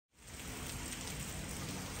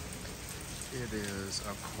It is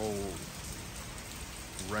a cold,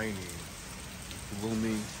 rainy,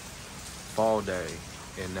 gloomy fall day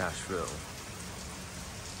in Nashville.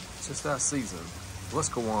 It's just that season. Let's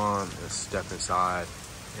go on and step inside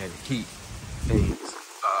and heat things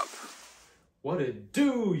up. What it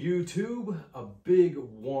do, YouTube? A big,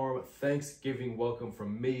 warm Thanksgiving welcome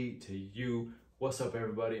from me to you. What's up,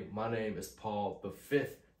 everybody? My name is Paul V,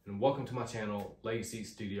 and welcome to my channel, Legacy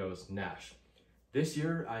Studios Nash. This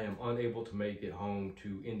year, I am unable to make it home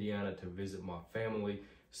to Indiana to visit my family,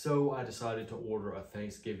 so I decided to order a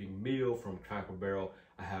Thanksgiving meal from Cracker Barrel.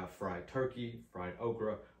 I have fried turkey, fried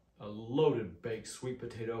okra, a loaded baked sweet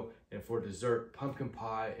potato, and for dessert, pumpkin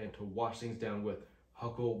pie, and to wash things down with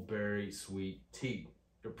huckleberry sweet tea.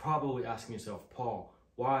 You're probably asking yourself, Paul,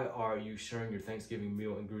 why are you sharing your Thanksgiving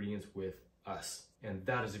meal ingredients with us? And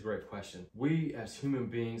that is a great question. We as human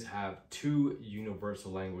beings have two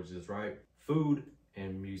universal languages, right? Food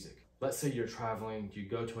and music. Let's say you're traveling, you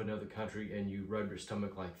go to another country and you rub your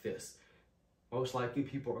stomach like this. Most likely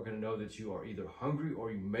people are gonna know that you are either hungry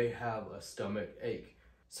or you may have a stomach ache.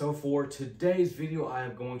 So for today's video, I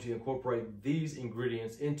am going to incorporate these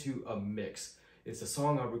ingredients into a mix. It's a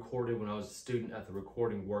song I recorded when I was a student at the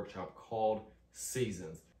recording workshop called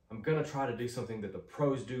Seasons. I'm gonna try to do something that the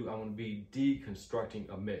pros do. I'm gonna be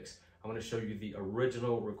deconstructing a mix. I'm gonna show you the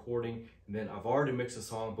original recording, and then I've already mixed a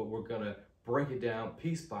song, but we're gonna break it down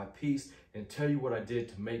piece by piece and tell you what I did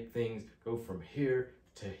to make things go from here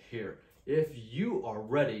to here. If you are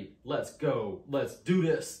ready, let's go. Let's do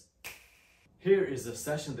this. Here is the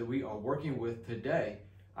session that we are working with today.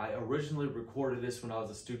 I originally recorded this when I was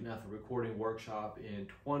a student at the recording workshop in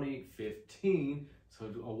 2015, so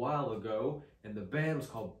a while ago, and the band was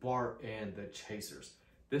called Bart and the Chasers.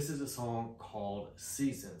 This is a song called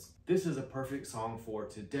Seasons. This is a perfect song for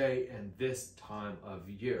today and this time of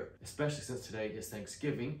year, especially since today is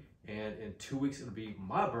Thanksgiving, and in 2 weeks it'll be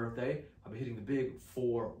my birthday. I'll be hitting the big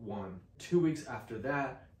 4-1. 2 weeks after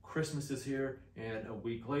that, Christmas is here, and a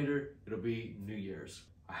week later, it'll be New Year's.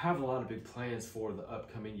 I have a lot of big plans for the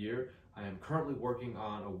upcoming year. I am currently working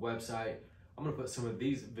on a website. I'm gonna put some of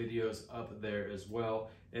these videos up there as well,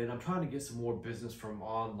 and I'm trying to get some more business from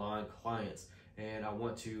online clients. And I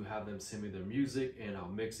want to have them send me their music and I'll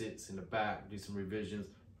mix it, send it back, do some revisions.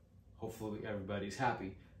 Hopefully everybody's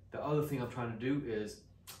happy. The other thing I'm trying to do is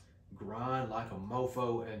grind like a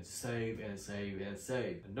mofo and save and save and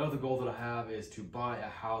save. Another goal that I have is to buy a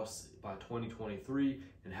house by 2023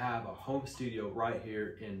 and have a home studio right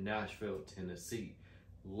here in Nashville, Tennessee.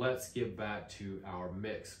 Let's get back to our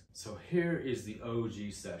mix. So here is the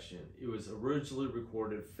OG session. It was originally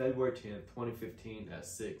recorded February 10th, 2015 at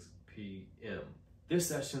 6 p.m. This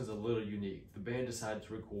session is a little unique. The band decided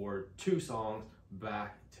to record 2 songs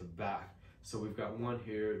back to back. So we've got one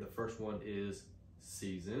here. The first one is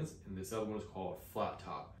Seasons, and this other one is called Flat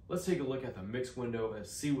Top. Let's take a look at the mix window and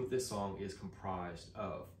see what this song is comprised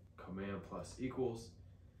of. Command plus equals.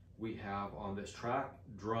 We have on this track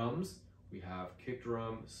drums. We have kick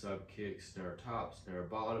drum, sub kick, snare top, snare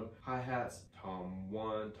bottom, hi-hats, tom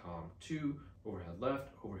 1, tom 2, overhead left,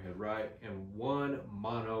 overhead right, and 1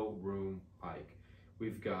 mono room mic.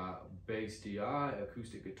 We've got bass DI,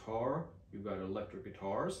 acoustic guitar, we've got electric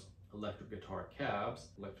guitars, electric guitar cabs,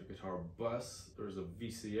 electric guitar bus, there's a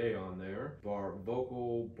VCA on there, Bart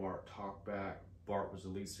vocal, Bart talkback. Bart was the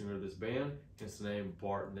lead singer of this band, hence the name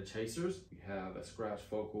Bart and the Chasers. We have a scratch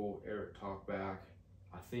vocal, Eric talkback.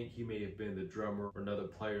 I think he may have been the drummer or another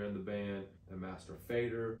player in the band, the master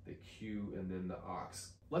fader, the Q, and then the aux.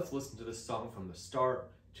 Let's listen to this song from the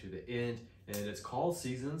start to the end, and it's called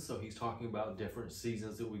Seasons, so he's talking about different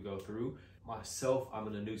seasons that we go through. Myself, I'm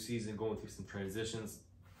in a new season, going through some transitions.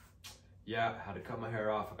 Yeah, I had to cut my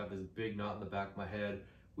hair off. I got this big knot in the back of my head.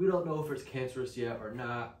 We don't know if it's cancerous yet or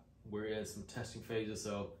not. We're in some testing phases,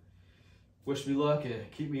 so wish me luck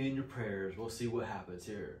and keep me in your prayers. We'll see what happens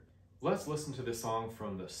here. Let's listen to this song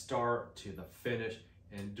from the start to the finish,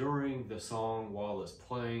 and during the song while it's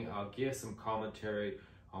playing, I'll give some commentary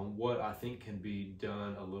on what I think can be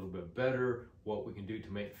done a little bit better, what we can do to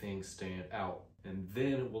make things stand out. And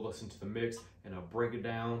then we'll listen to the mix and I'll break it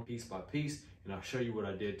down piece by piece and I'll show you what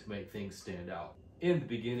I did to make things stand out. In the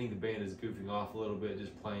beginning, the band is goofing off a little bit,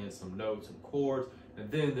 just playing some notes and chords, and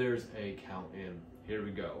then there's a count in. Here we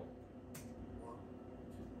go.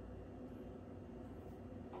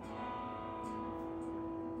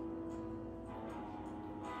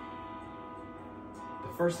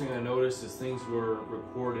 The first thing I noticed is things were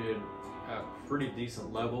recorded at pretty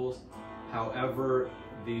decent levels. However,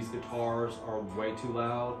 these guitars are way too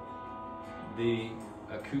loud. The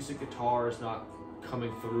acoustic guitar is not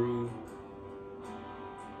coming through.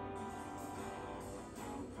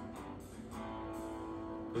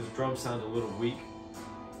 Those drums sound a little weak.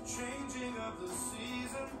 Changing of the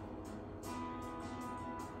season.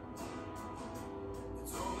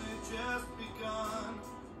 It's only just begun.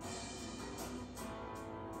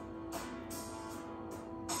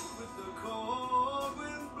 With the cold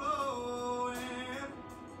wind blowing.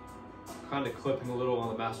 Kind of clipping a little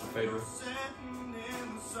on the master fader. Setting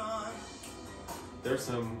in the sun. There's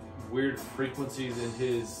some weird frequencies in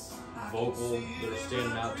his vocal that are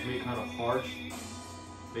standing out to me, kind of harsh.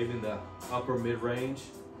 Maybe in the upper mid-range.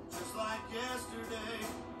 Just like yesterday.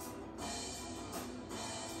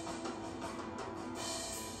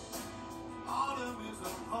 Autumn is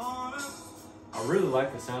upon us. I really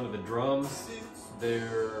like the sound of the drums.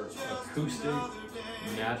 They're acoustic,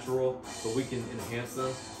 natural, but we can enhance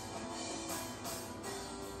them.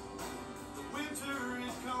 The winter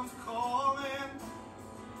it comes calling.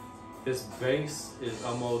 This bass is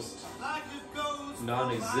almost Like it goes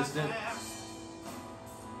non-existent.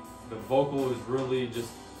 The vocal is really just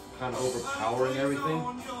kind of overpowering everything.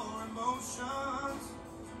 On your emotions.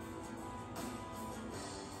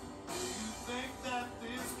 Do you think that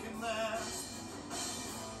this can last?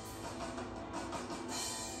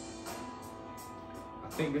 I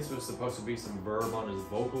think this was supposed to be some verb on his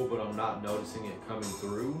vocal, but I'm not noticing it coming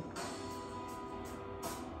through.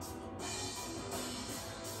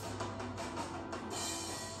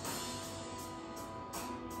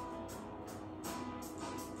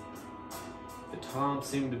 The toms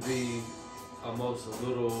seem to be almost a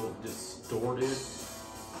little distorted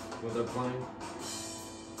when they're playing.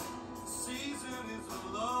 Season is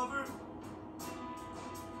a lover.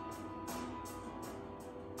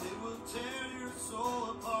 It will tear your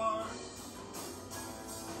soul apart.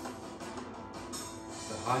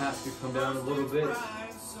 The hi-hats could come down a little bit. Bright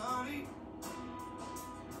and sunny.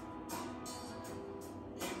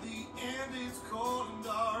 In the end, it's cold and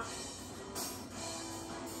dark.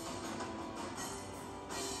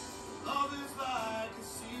 Love is like a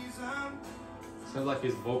season. Sounds like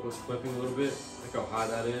his vocal's flipping a little bit. Look how high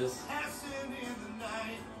that is. Passing in the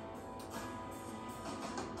night.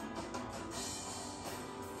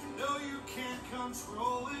 You know you can't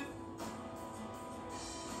control it.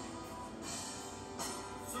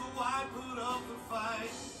 So why put up a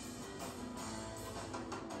fight?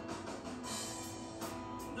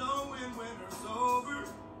 Knowing winter's over.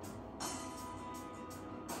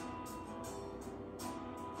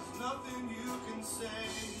 There's nothing you can say.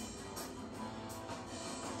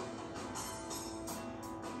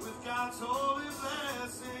 With God's holy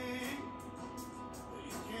blessing,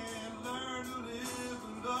 you can learn to live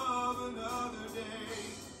and love another day.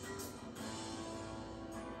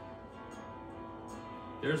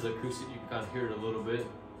 There's the acoustic, you can kind of hear it a little bit.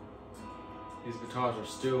 These guitars are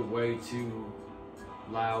still way too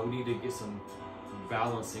loud. We need to get some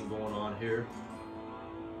balancing going on here.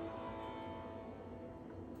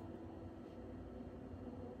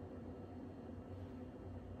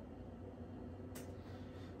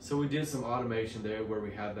 So we did some automation there where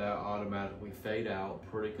we had that automatically fade out,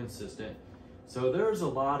 pretty consistent. So there's a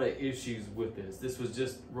lot of issues with this. This was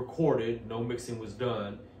just recorded, no mixing was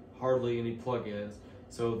done, hardly any plugins.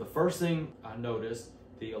 So the first thing I noticed,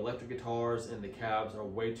 the electric guitars and the cabs are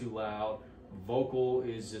way too loud. Vocal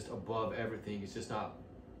is just above everything. It's just not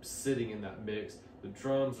sitting in that mix. The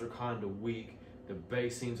drums are kind of weak. The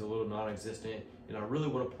bass seems a little non-existent. And I really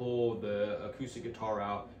want to pull the acoustic guitar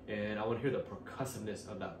out and I want to hear the percussiveness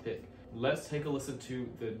of that pick. Let's take a listen to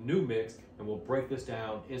the new mix and we'll break this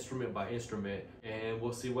down instrument by instrument and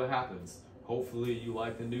we'll see what happens. Hopefully you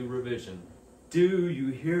like the new revision. Do you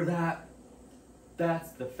hear that?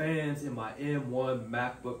 That's the fans in my M1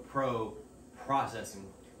 MacBook Pro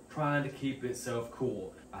processing, trying to keep itself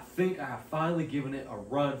cool. I think I have finally given it a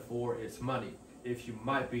run for its money. If you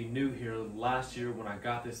might be new here, last year when I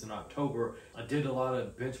got this in October, I did a lot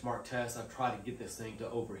of benchmark tests. I tried to get this thing to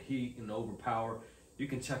overheat and overpower. You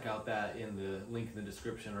can check out that in the link in the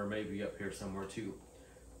description or maybe up here somewhere too.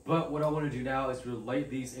 But what I want to do now is relate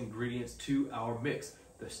these ingredients to our mix.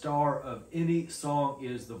 The star of any song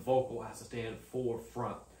is the vocal, has to stand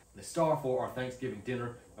forefront. The star for our Thanksgiving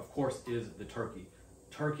dinner, of course, is the turkey.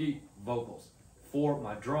 Turkey vocals. For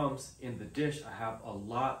my drums in the dish, I have a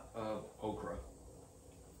lot of okra.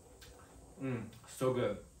 So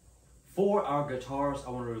good. For our guitars, I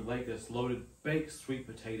want to relate this loaded baked sweet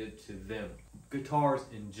potato to them. Guitars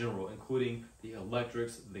in general, including the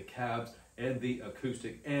electrics, the cabs, and the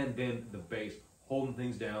acoustic, and then the bass, holding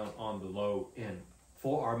things down on the low end.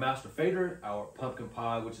 For our master fader, our pumpkin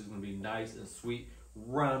pie, which is going to be nice and sweet,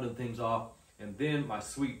 rounding things off. And then my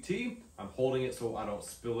sweet tea, I'm holding it so I don't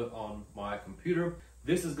spill it on my computer.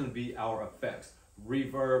 This is going to be our effects.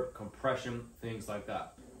 reverb, compression, things like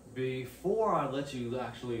that. Before I let you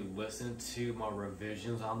actually listen to my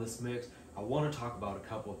revisions on this mix, I want to talk about a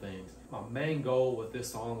couple of things. My main goal with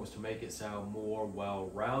this song was to make it sound more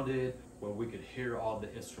well-rounded, where we could hear all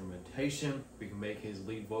the instrumentation. We can make his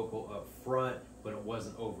lead vocal up front, but it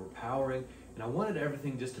wasn't overpowering. And I wanted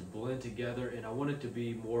everything just to blend together, and I wanted it to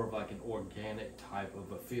be more of like an organic type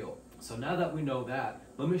of a feel. So now that we know that,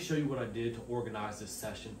 let me show you what I did to organize this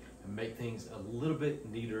session and make things a little bit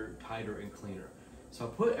neater, tighter, and cleaner. So I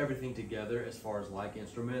put everything together as far as like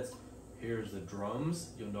instruments. Here's the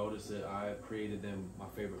drums. You'll notice that I created them my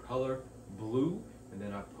favorite color, blue, and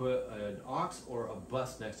then I put an aux or a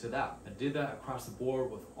bus next to that. I did that across the board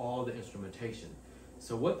with all the instrumentation.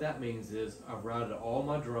 So what that means is I've routed all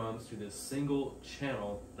my drums to this single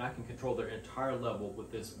channel, and I can control their entire level with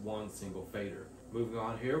this one single fader. Moving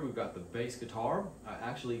on here, we've got the bass guitar. I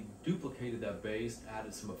actually duplicated that bass,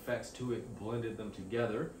 added some effects to it, blended them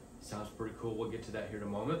together. Sounds pretty cool. We'll get to that here in a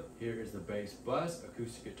moment. Here is the bass bus,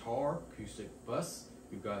 acoustic guitar, acoustic bus.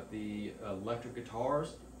 We've got the electric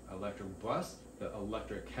guitars, electric bus, the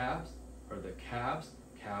electric cabs, or the cabs,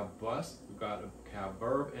 cab bus. We've got a cab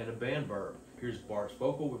verb and a band verb. Here's Bart's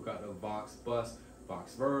vocal. We've got a vox bus,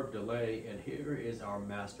 vox verb, delay, and here is our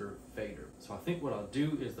master fader. So I think what I'll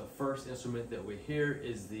do is the first instrument that we hear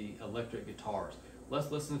is the electric guitars.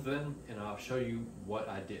 Let's listen to them and I'll show you what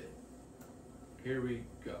I did. Here we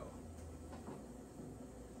go.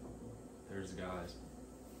 There's the guys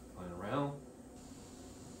playing around.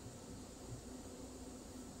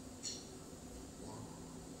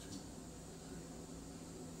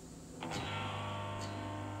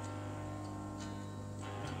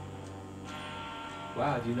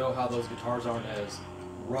 Wow, do you know how those guitars aren't as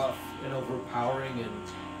rough and overpowering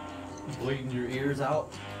and bleeding your ears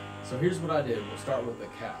out? So here's what I did. We'll start with the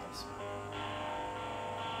cabs.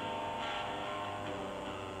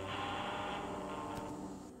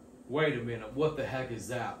 Wait a minute, what the heck is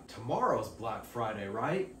that? Tomorrow's Black Friday,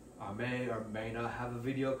 right? I may or may not have a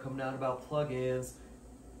video coming out about plugins.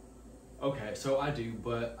 Okay, so I do,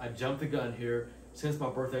 but I jumped the gun here. Since my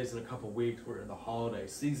birthday's in a couple weeks, we're in the holiday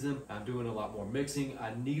season. I'm doing a lot more mixing.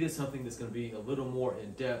 I needed something that's gonna be a little more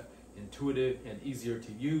in-depth, intuitive, and easier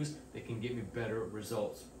to use that can get me better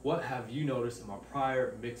results. What have you noticed in my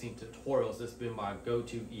prior mixing tutorials that's been my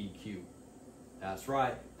go-to EQ? That's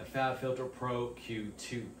right, the FabFilter Pro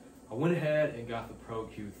Q2. I went ahead and got the Pro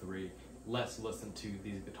Q3. Let's listen to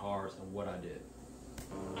these guitars and what I did.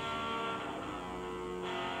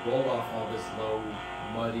 Rolled off all this low,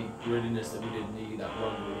 muddy grittiness that we didn't need, that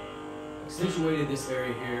rumble. Accentuated this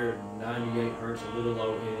area here, 98 hertz, a little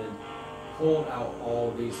low end. Pulled out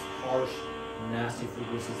all these harsh, nasty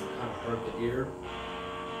frequencies that kind of hurt the ear.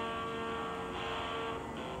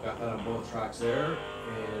 Got that on both tracks there,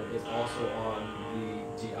 and it's also on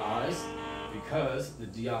the DIs because the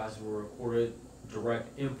DIs were recorded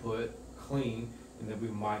direct input, clean, and then we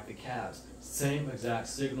mic'd the cabs. Same exact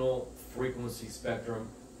signal, frequency spectrum,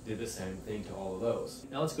 did the same thing to all of those.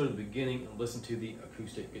 Now let's go to the beginning and listen to the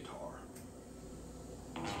acoustic guitar.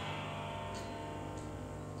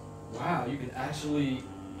 Wow, you can actually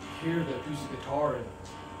hear the acoustic guitar and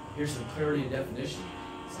hear some clarity and definition.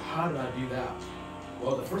 So how did I do that?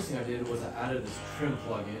 Well, the first thing I did was I added this trim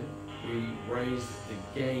plugin. We raised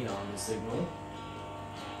the gain on the signal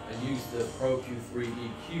and used the Pro Q3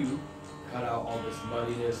 EQ, cut out all this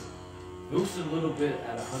muddiness, boosted a little bit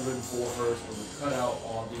at 104 hertz, and we cut out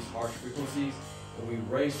all these harsh frequencies, and we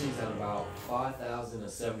raised things at about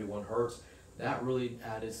 5,071 hertz. That really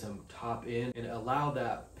added some top end and allowed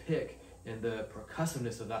that pick and the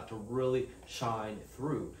percussiveness of that to really shine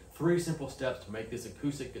through. 3 simple steps to make this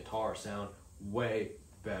acoustic guitar sound way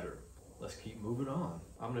better. Let's keep moving on.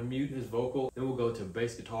 I'm gonna mute his vocal, then we'll go to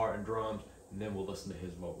bass guitar and drums, and then we'll listen to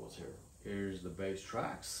his vocals here. Here's the bass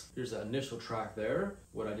tracks. Here's the initial track there.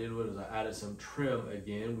 What I did was I added some trim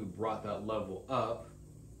again. We brought that level up.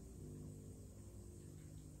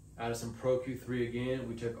 Added some Pro Q3 again.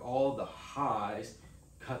 We took all the highs,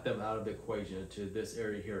 cut them out of the equation to this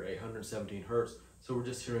area here, 817 hertz. So we're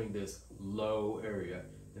just hearing this low area.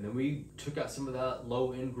 And then we took out some of that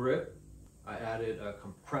low end grip. I added a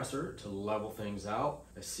compressor to level things out,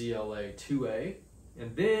 a CLA 2A.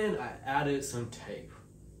 And then I added some tape.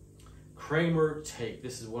 Kramer tape.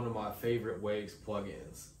 This is one of my favorite Waves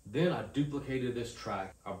plugins. Then I duplicated this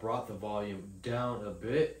track. I brought the volume down a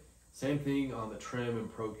bit. Same thing on the trim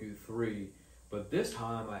and Pro Q3, but this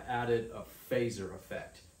time I added a phaser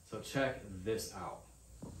effect. So check this out.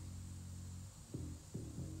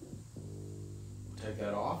 Take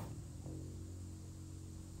that off.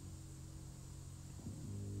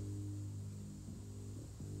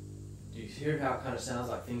 Do you hear how it kind of sounds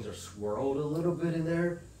like things are swirled a little bit in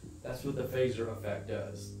there? That's what the phaser effect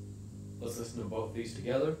does. Let's listen to both of these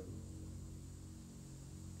together.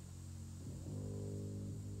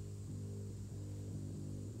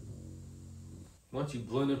 Once you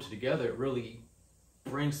blend them together, it really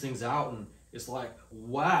brings things out, and it's like,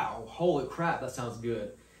 wow, holy crap, that sounds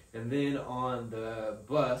good. And then on the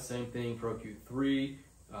bus, same thing, Pro Q3.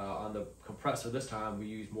 On the compressor this time, we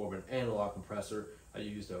used more of an analog compressor. I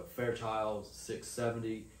used a Fairchild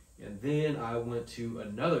 670. And then I went to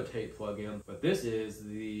another tape plugin, but this is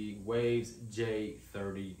the Waves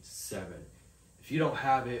J37. If you don't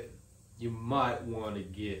have it, you might want to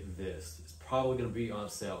get this. It's probably going to be on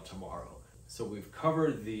sale tomorrow. So we've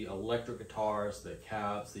covered the electric guitars, the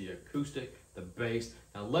cabs, the acoustic, the bass.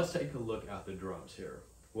 Now let's take a look at the drums here.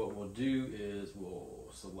 What we'll do is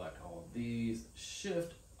we'll select all of these,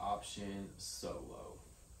 Shift, Option, Solo.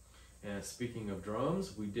 And speaking of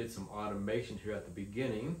drums, we did some automation here at the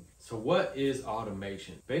beginning. So what is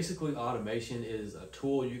automation? Basically, automation is a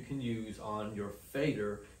tool you can use on your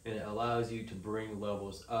fader, and it allows you to bring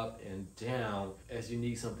levels up and down as you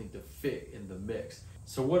need something to fit in the mix.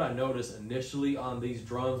 So what I noticed initially on these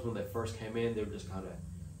drums when they first came in, they were just kind of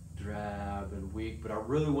drab and weak, but I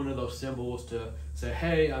really wanted those cymbals to say,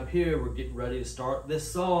 hey, I'm here, we're getting ready to start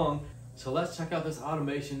this song. So let's check out this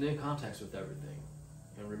automation in context with everything.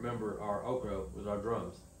 And remember, our okra was our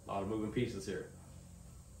drums. A lot of moving pieces here.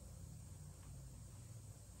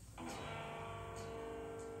 Our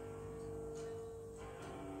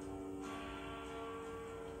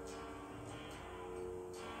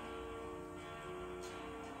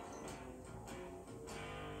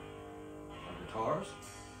guitars.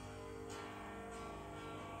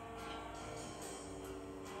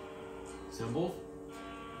 Cymbals.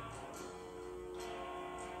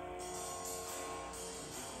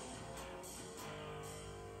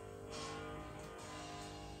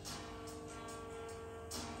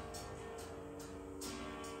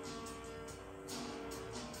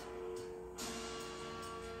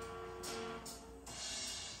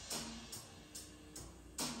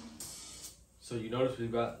 So you notice we've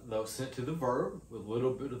got those sent to the verb, with a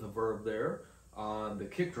little bit of the verb there. On the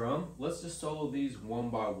kick drum, let's just solo these one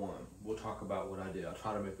by one. We'll talk about what I did. I'll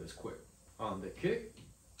try to make this quick. On the kick,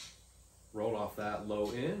 rolled off that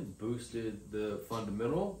low end, boosted the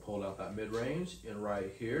fundamental, pulled out that mid-range, and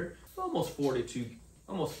right here, almost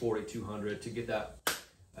 4,200 to get that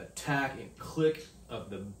attack and click of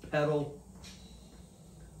the pedal.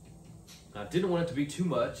 I didn't want it to be too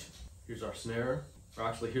much. Here's our snare, or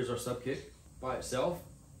actually here's our sub kick by itself.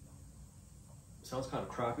 Sounds kind of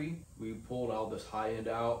crappy. We pulled all this high end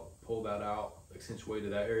out, pulled that out,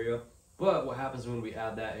 accentuated that area. But what happens when we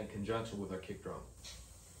add that in conjunction with our kick drum?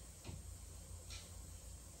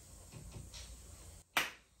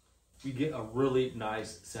 We get a really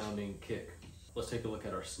nice sounding kick. Let's take a look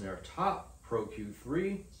at our snare top, Pro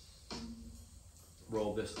Q3.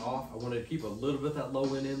 Roll this off. I wanted to keep a little bit of that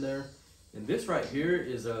low end in there. And this right here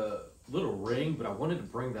is a little ring, but I wanted to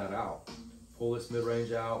bring that out. Pull this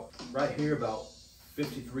mid-range out. Right here, about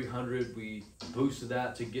 5,300, we boosted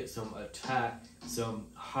that to get some attack, some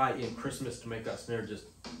high-end Christmas to make that snare just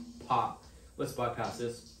pop. Let's bypass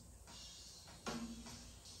this.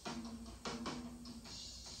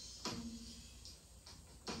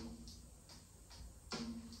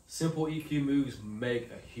 Simple EQ moves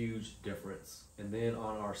make a huge difference. And then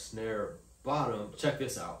on our snare bottom, check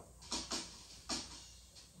this out.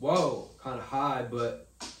 Whoa, kind of high, but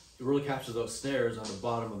it really captures those snares on the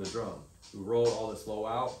bottom of the drum. We rolled all this low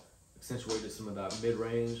out, accentuated some of that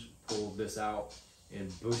mid-range, pulled this out, and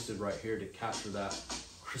boosted right here to capture that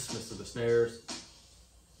crispness of the snares.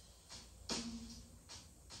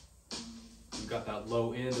 We've got that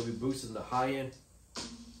low end that we boosted in the high end.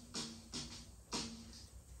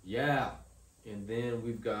 Yeah, and then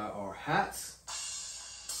we've got our hats.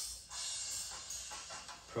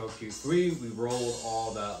 Pro Q3, we rolled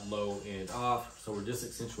all that low end off, so we're just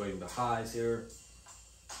accentuating the highs here.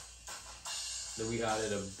 Then we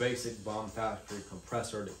added a basic Bomb Factory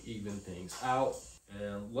compressor to even things out.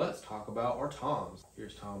 And let's talk about our toms.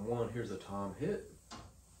 Here's tom 1, here's a tom hit.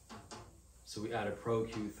 So we added Pro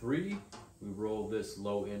Q3, we rolled this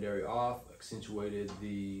low end area off, accentuated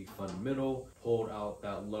the fundamental, pulled out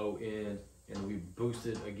that low end, and we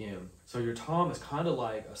boosted again. So your tom is kind of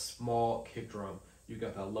like a small kick drum. You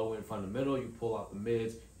got that low end fundamental, you pull out the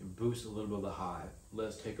mids and boost a little bit of the high.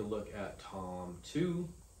 Let's take a look at tom 2.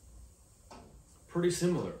 Pretty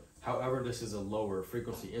similar. However, this is a lower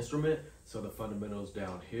frequency instrument, so the fundamental's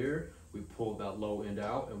down here. We pulled that low end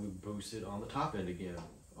out and we boosted on the top end again.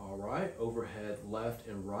 All right, overhead left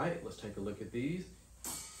and right. Let's take a look at these.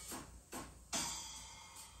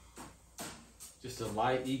 Just a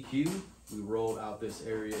light EQ. We rolled out this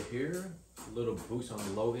area here. A little boost on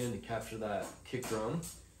the low end to capture that kick drum.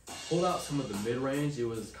 Pulled out some of the mid-range. It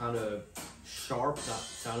was kind of sharp, not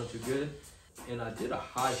sounding too good. And I did a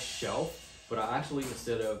high shelf, but I actually,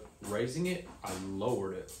 instead of raising it, I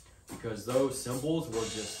lowered it because those cymbals were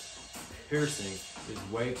just piercing.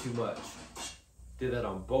 It's way too much. Did that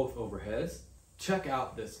on both overheads. Check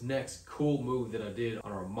out this next cool move that I did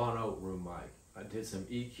on our mono room mic. I did some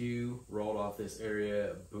EQ, rolled off this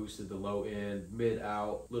area, boosted the low end, mid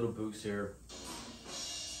out, little boost here.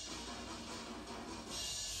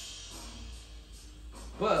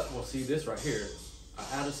 But we'll see this right here. I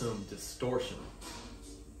added some distortion.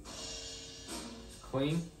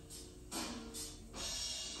 Clean.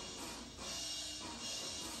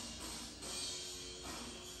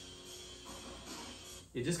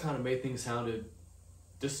 It just kind of made things sounded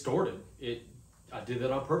distorted. I did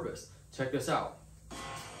that on purpose. Check this out.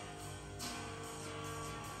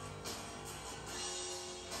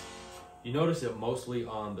 You notice it mostly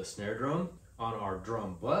on the snare drum. On our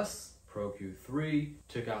drum bus, Pro Q3,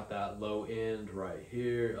 took out that low end right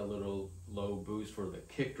here, a little low boost for the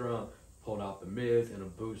kick drum, pulled out the mids, and a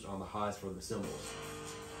boost on the highs for the cymbals.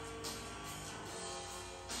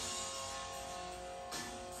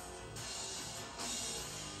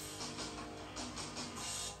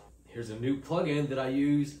 Here's a new plugin that I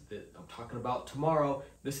use that I'm talking about tomorrow.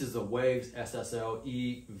 This is the Waves SSL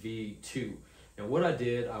EV2. And what I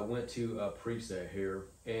did, I went to a preset here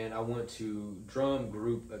and I went to drum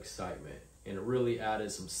group excitement, and it really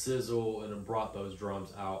added some sizzle and it brought those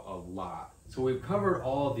drums out a lot. So we've covered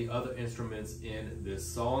all the other instruments in this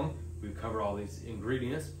song. We've covered all these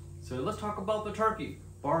ingredients. So let's talk about the turkey.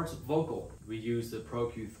 Bart's vocal. We used the Pro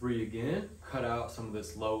Q3 again, cut out some of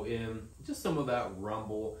this low end, just some of that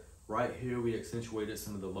rumble. Right here, we accentuated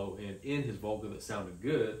some of the low end in his vocal that sounded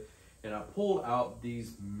good. And I pulled out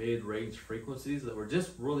these mid-range frequencies that were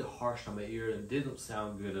just really harsh on my ear and didn't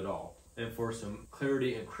sound good at all. And for some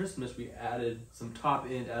clarity and crispness, we added some top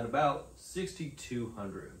end at about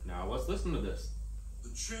 6,200. Now let's listen to this.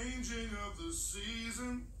 The changing of the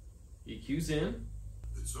season, EQ's in.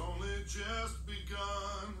 it's only just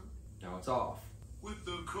begun. Now it's off. With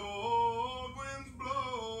the cold winds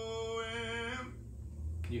blowing.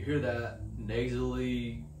 Can you hear that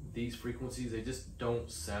nasally? These frequencies, they just don't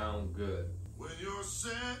sound good. When you're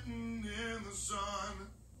sitting in the sun.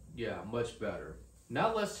 Yeah, much better.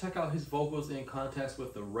 Now let's check out his vocals in context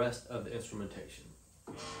with the rest of the instrumentation.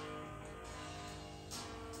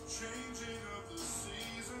 Changing of the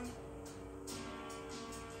season.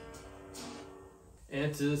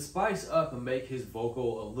 And to spice up and make his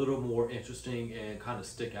vocal a little more interesting and kind of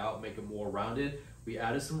stick out, make it more rounded, we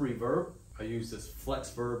added some reverb. I used this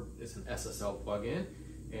FlexVerb, it's an SSL plugin,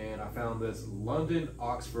 and I found this London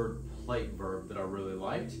Oxford plate verb that I really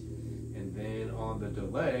liked. And then on the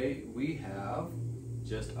delay, we have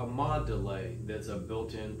just a mod delay that's a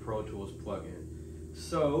built-in Pro Tools plugin.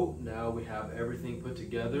 So now we have everything put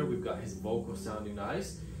together. We've got his vocal sounding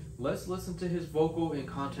nice. Let's listen to his vocal in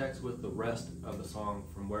context with the rest of the song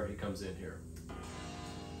from where he comes in here.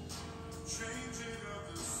 Changing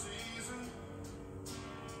of the season.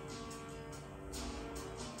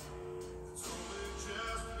 It's only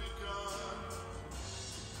just begun.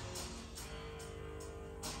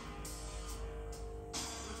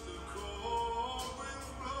 With the cold winds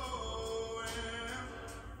blowing.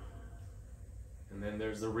 And then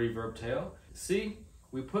there's the reverb tail. See,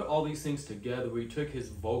 we put all these things together. We took his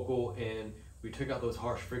vocal and we took out those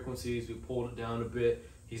harsh frequencies. We pulled it down a bit.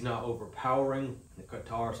 He's not overpowering. The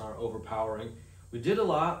guitars aren't overpowering. We did a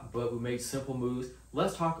lot, but we made simple moves.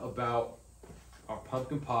 Let's talk about our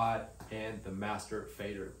pumpkin pie and the master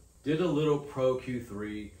fader. Did a little Pro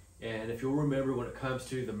Q3. And if you'll remember, when it comes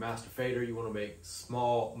to the master fader, you want to make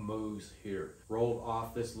small moves here. Rolled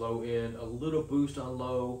off this low end, a little boost on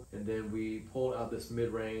low, and then we pulled out this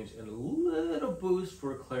mid-range and a little boost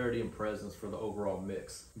for clarity and presence for the overall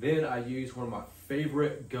mix. Then I used one of my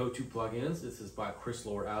favorite go-to plugins. This is by Chris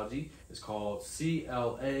Lord-Alge. It's called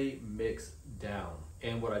CLA Mix Down.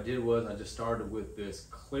 And what I did was I just started with this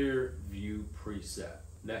clear view preset.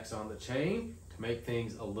 Next on the chain, to make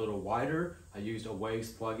things a little wider, I used a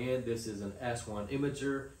Waves plugin. This is an S1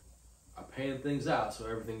 imager. I panned things out so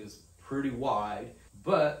everything is pretty wide.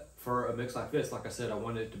 But for a mix like this, like I said, I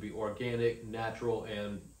wanted it to be organic, natural,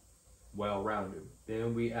 and well-rounded.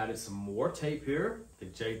 Then we added some more tape here, the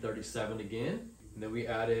J37 again. And then we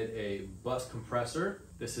added a bus compressor.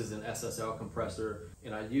 This is an SSL compressor.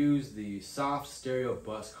 And I used the soft stereo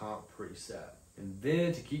bus comp preset. And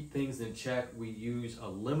then to keep things in check, we use a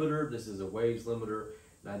limiter. This is a Waves limiter.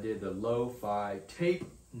 And I did the lo-fi tape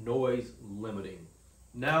noise limiting.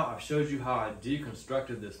 Now I've showed you how I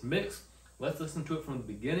deconstructed this mix. Let's listen to it from the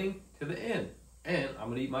beginning to the end. And I'm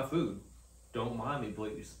gonna eat my food. Don't mind me,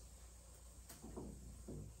 please.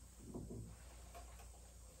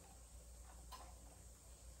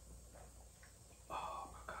 Oh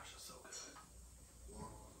my gosh, it's so good. 1,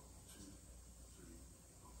 2, 3,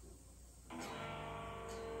 4.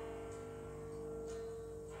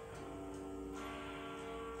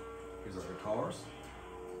 Here's our guitars.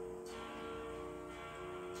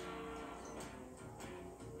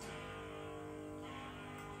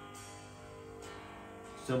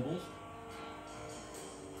 Cymbals.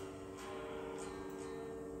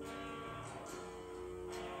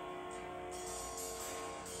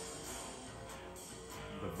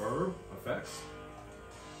 Reverb effects.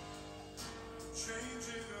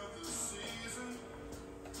 Changing of the season.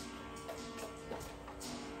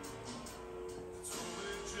 It's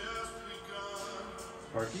only just begun.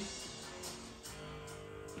 Turkey.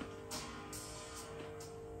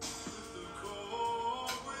 With the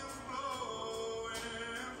cold winds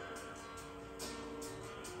blowing.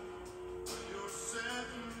 When you're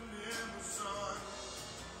setting in the sun.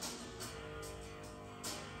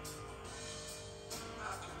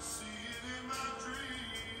 I can see it in my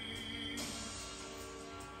dreams.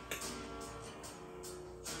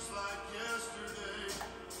 Just like yesterday.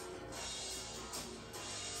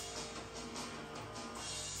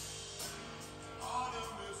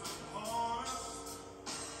 Autumn is upon us,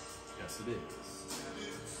 Yes, it is. and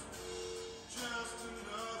it's just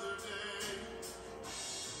another day.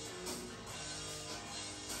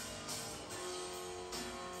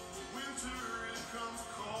 The winter, it comes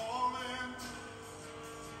calling.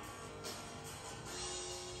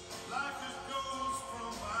 Like a ghost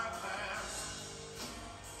from my past.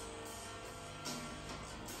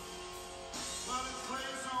 But it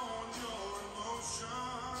plays on your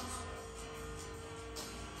emotions.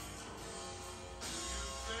 Do you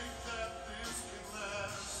think that this can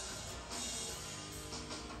last?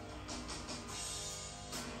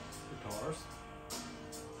 Guitars.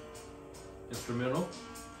 Instrumental.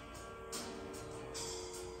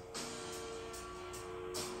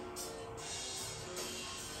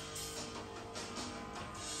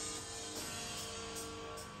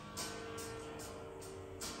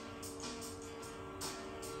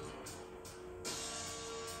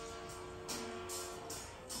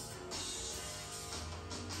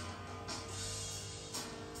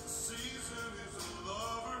 The season is a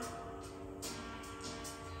lover.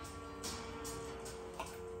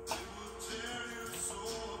 It will tear your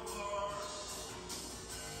soul apart.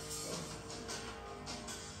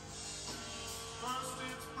 First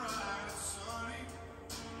it's bright and sunny.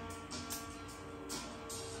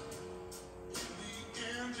 In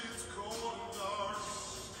the end it's cold and dark.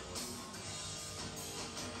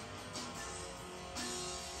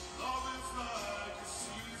 Love is like a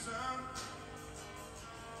season.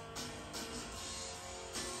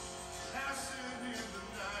 Passing in the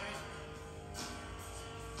night.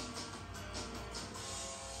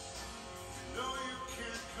 You know you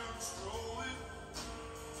can't control it.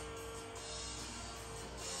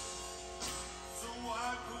 So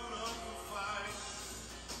why put up a fight?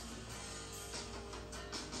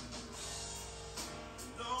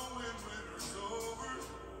 Knowing winter's over.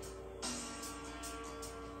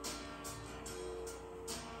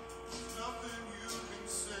 There's nothing you can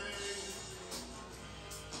say.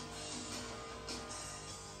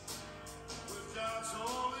 With God's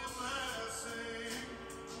holy blessing,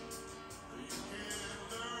 you can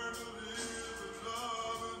learn to live and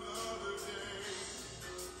love another day.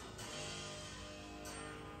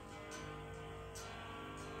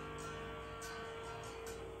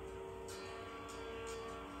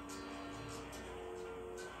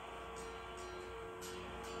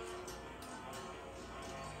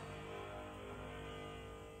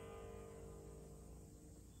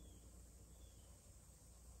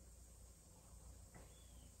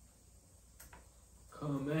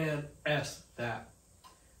 Command S that.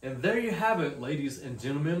 And there you have it, ladies and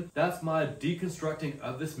gentlemen. That's my deconstructing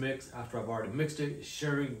of this mix after I've already mixed it,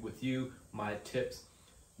 sharing with you my tips.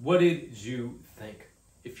 What did you think?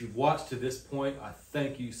 If you've watched to this point, I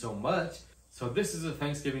thank you so much. So this is a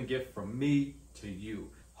Thanksgiving gift from me to you.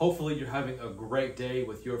 Hopefully you're having a great day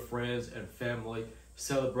with your friends and family,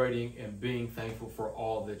 celebrating and being thankful for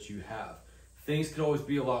all that you have. Things could always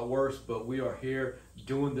be a lot worse, but we are here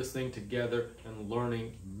doing this thing together and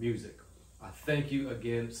learning music. I thank you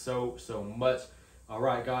again so much. All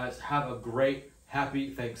right, guys, have a great, happy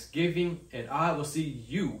Thanksgiving, and I will see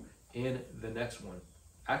you in the next one.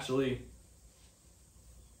 Actually,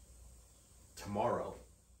 tomorrow.